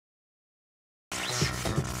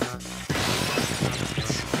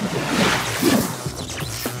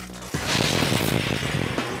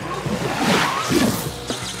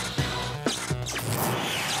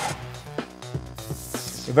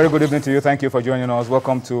A very good evening to you. Thank you for joining us.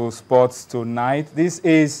 Welcome to Sports Tonight. This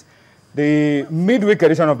is the midweek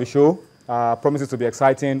edition of the show. Promises to be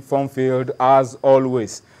exciting, fun-filled as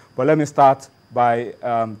always. But let me start by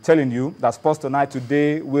telling you that Sports Tonight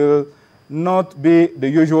today will not be the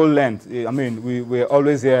usual length. I mean, we're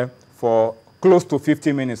always here for close to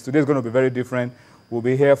 50 minutes. Today is going to be very different. We'll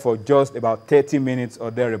be here for just about 30 minutes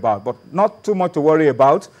or thereabout. But not too much to worry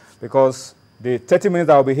about, because the 30 minutes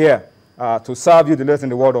that will be here to serve you the latest in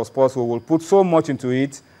the world of sports, we will put so much into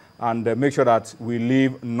it and make sure that we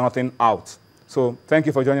leave nothing out. So thank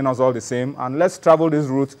you for joining us all the same, and let's travel this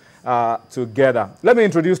route together. Let me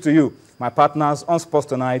introduce to you my partners on Sports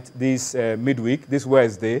Tonight this midweek, this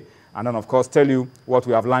Wednesday, and then, of course, tell you what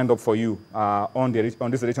we have lined up for you on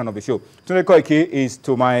this edition of the show. Tunde Koike is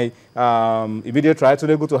to my immediate right.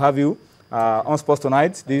 Tunde, good to have you on Sports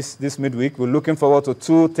Tonight this midweek. We're looking forward to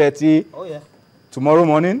 2:30 tomorrow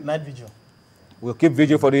morning. Night vigil. We'll keep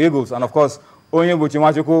vigil for the Eagles. And, of course, Onye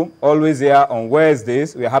Buchimachuku, always here on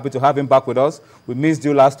Wednesdays. We are happy to have him back with us. We missed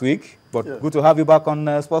you last week, but good to have you back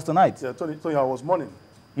on Sports Tonight. Yeah, Tony, I was mourning.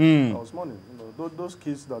 I was mourning. You know, those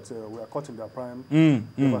kids that were caught in their prime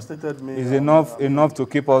devastated me. It's enough to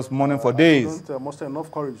keep us mourning for days. I don't muster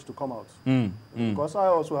enough courage to come out. Because I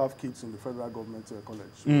also have kids in the federal government college.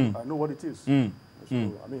 So I know what it is. So,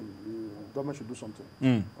 I mean, the government should do something,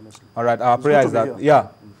 honestly. All right, our prayer is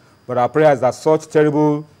that, but our prayer is that such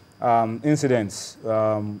terrible incidents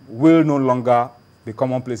will no longer be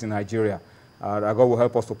commonplace in Nigeria. That God will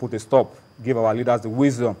help us to put a stop, give our leaders the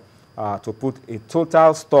wisdom to put a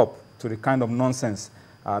total stop to the kind of nonsense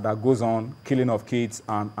that goes on, killing of kids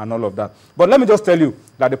and all of that. But let me just tell you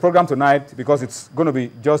that the program tonight, because it's going to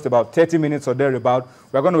be just about 30 minutes or thereabout,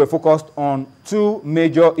 we're going to be focused on two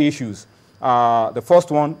major issues. The first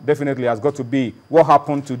one definitely has got to be what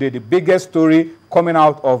happened today. The biggest story coming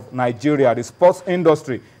out of Nigeria, the sports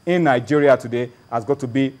industry in Nigeria today, has got to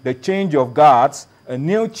be the change of guards, a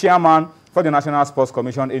new chairman for the National Sports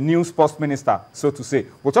Commission, a new sports minister, so to say.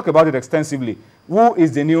 We'll talk about it extensively. Who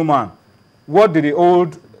is the new man? What did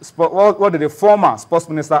the former sports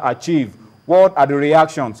minister achieve? What are the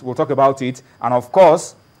reactions? We'll talk about it. And of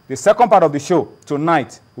course, the second part of the show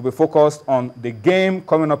tonight will be focused on the game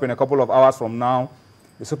coming up in a couple of hours from now,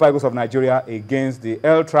 the Super Eagles of Nigeria against the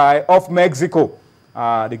El Tri of Mexico,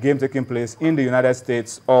 the game taking place in the United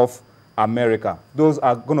States of America. Those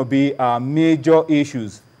are going to be major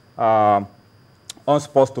issues on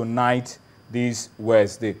Sports Tonight this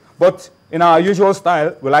Wednesday. But in our usual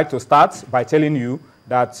style, we like to start by telling you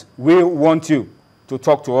that we want you to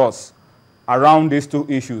talk to us around these two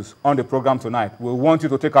issues on the program tonight. We want you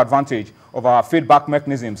to take advantage of our feedback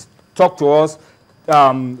mechanisms. Talk to us.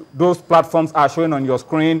 Those platforms are showing on your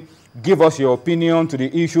screen. Give us your opinion to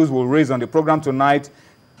the issues we'll raise on the program tonight.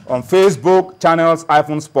 On Facebook, channels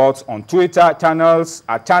iPhone Sports. On Twitter, channels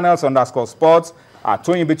 @channels_sports.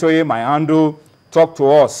 Tony Bitoye, my handle. Talk to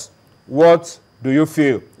us. What do you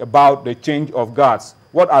feel about the change of guards?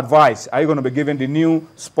 What advice are you going to be giving the new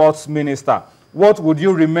sports minister? What would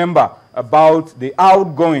you remember about the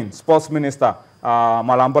outgoing sports minister,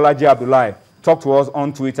 Malam Bolaji Abdullahi? Talk to us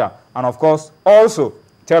on Twitter. And of course, also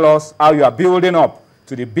tell us how you are building up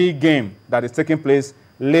to the big game that is taking place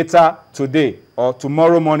later today or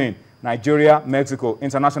tomorrow morning. Nigeria, Mexico,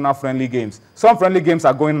 international friendly games. Some friendly games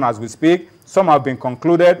are going on as we speak. Some have been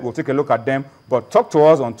concluded. We'll take a look at them. But talk to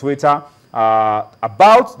us on Twitter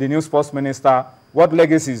about the new sports minister. What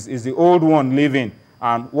legacies is the old one leaving?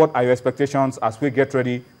 And what are your expectations as we get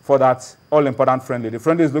ready for that all-important friendly? The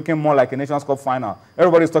friendly is looking more like a Nations Cup final.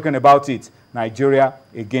 Everybody's talking about it. Nigeria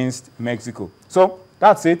against Mexico. So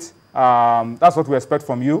that's it. That's what we expect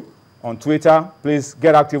from you on Twitter. Please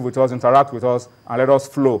get active with us, interact with us, and let us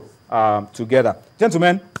flow together.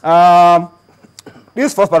 Gentlemen,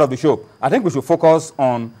 this first part of the show, I think we should focus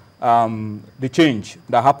on the change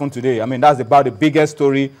that happened today. I mean, that's about the biggest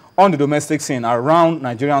story on the domestic scene around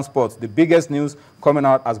Nigerian sports. The biggest news coming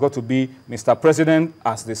out has got to be Mr. President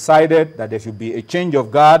has decided that there should be a change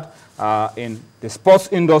of guard in the sports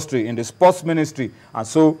industry, in the sports ministry. And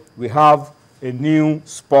so we have a new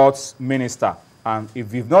sports minister. And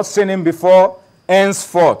if you've not seen him before,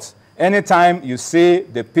 henceforth, anytime you see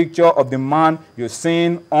the picture of the man you're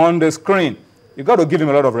seeing on the screen, you've got to give him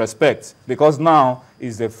a lot of respect, because now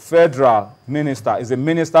he's the federal minister. He's the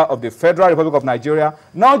minister of the Federal Republic of Nigeria,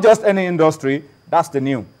 not just any industry. That's the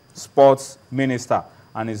new sports minister.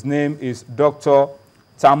 And his name is Dr.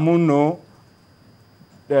 Tamuno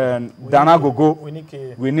Danagogo.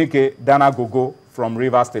 Winike Danagogo from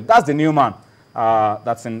Rivers State. That's the new man.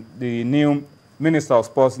 That's in the new Minister of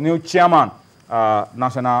Sports, new chairman,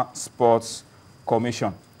 National Sports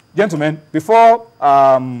Commission. Gentlemen, before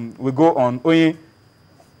we go on, Oye,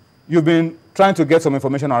 you've been trying to get some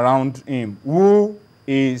information around him. Who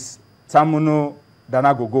is Tamuno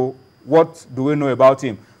Danagogo? What do we know about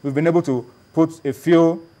him? We've been able to put a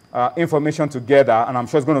few information together, and I'm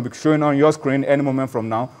sure it's going to be showing on your screen any moment from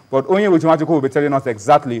now. But Onye Wichimachukwu will be telling us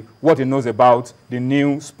exactly what he knows about the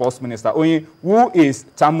new sports minister. Onye, who is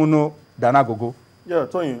Tamuno Danagogo? Yeah,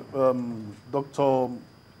 Tony, Dr.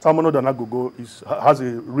 Tamuno Danagogo has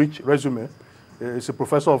a rich resume. He's a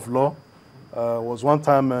professor of law. Was one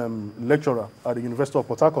time lecturer at the University of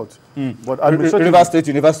Port Harcourt. But River State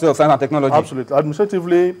University of Science and Technology. Absolutely.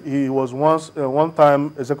 Administratively, he was once one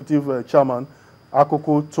time executive chairman,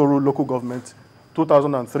 Akoko Toru local government,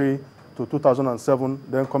 2003 to 2007.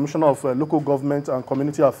 Then commissioner of local government and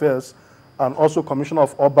community affairs, and also commissioner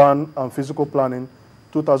of urban and physical planning,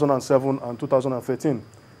 2007 and 2013.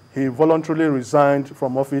 He voluntarily resigned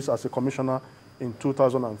from office as a commissioner in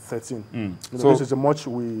 2013. So this is a much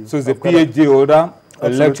we. So he's a PhD holder, a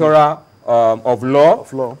lecturer of law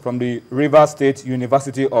from the River State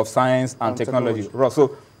University of Science and Technology.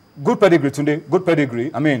 So good pedigree, Tunde. Good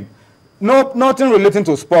pedigree. I mean, nothing relating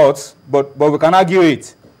to sports, but we can argue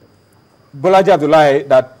it. Bolaji Abdullahi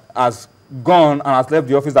that has gone and has left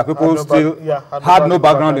the office, that people still had no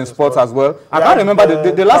background in sports as well. I can't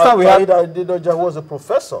remember the last time we had. Adedoja was a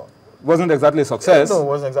professor. Wasn't exactly a success. No, it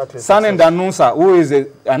wasn't exactly a Sanin Danusa, who is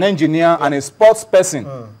an engineer and a sports person,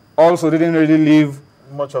 also didn't really leave,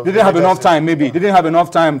 didn't have enough time, didn't have enough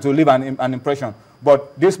time to leave an impression.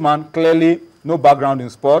 But this man, clearly, no background in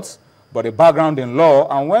sports, but a background in law.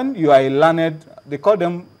 And when you are a learned, they call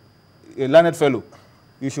them a learned fellow,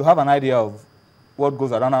 you should have an idea of what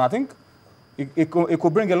goes around. And I think it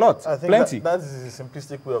could bring a lot, I think plenty. That is a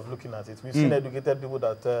simplistic way of looking at it. We've seen educated people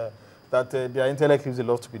that their intellect leaves a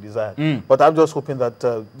lot to be desired. But I'm just hoping that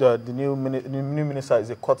the new minister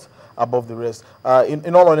is a cut above the rest.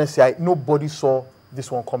 In all honesty, nobody saw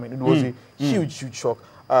this one coming. It was a huge shock.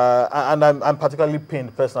 And I'm particularly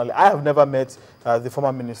pained personally. I have never met the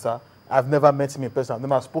former minister. I've never met him in person. I've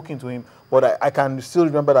never spoken to him. But I can still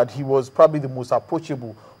remember that he was probably the most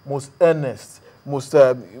approachable, most earnest,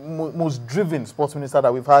 most driven sports minister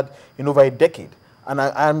that we've had in over a decade. And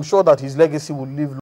I'm sure that his legacy will live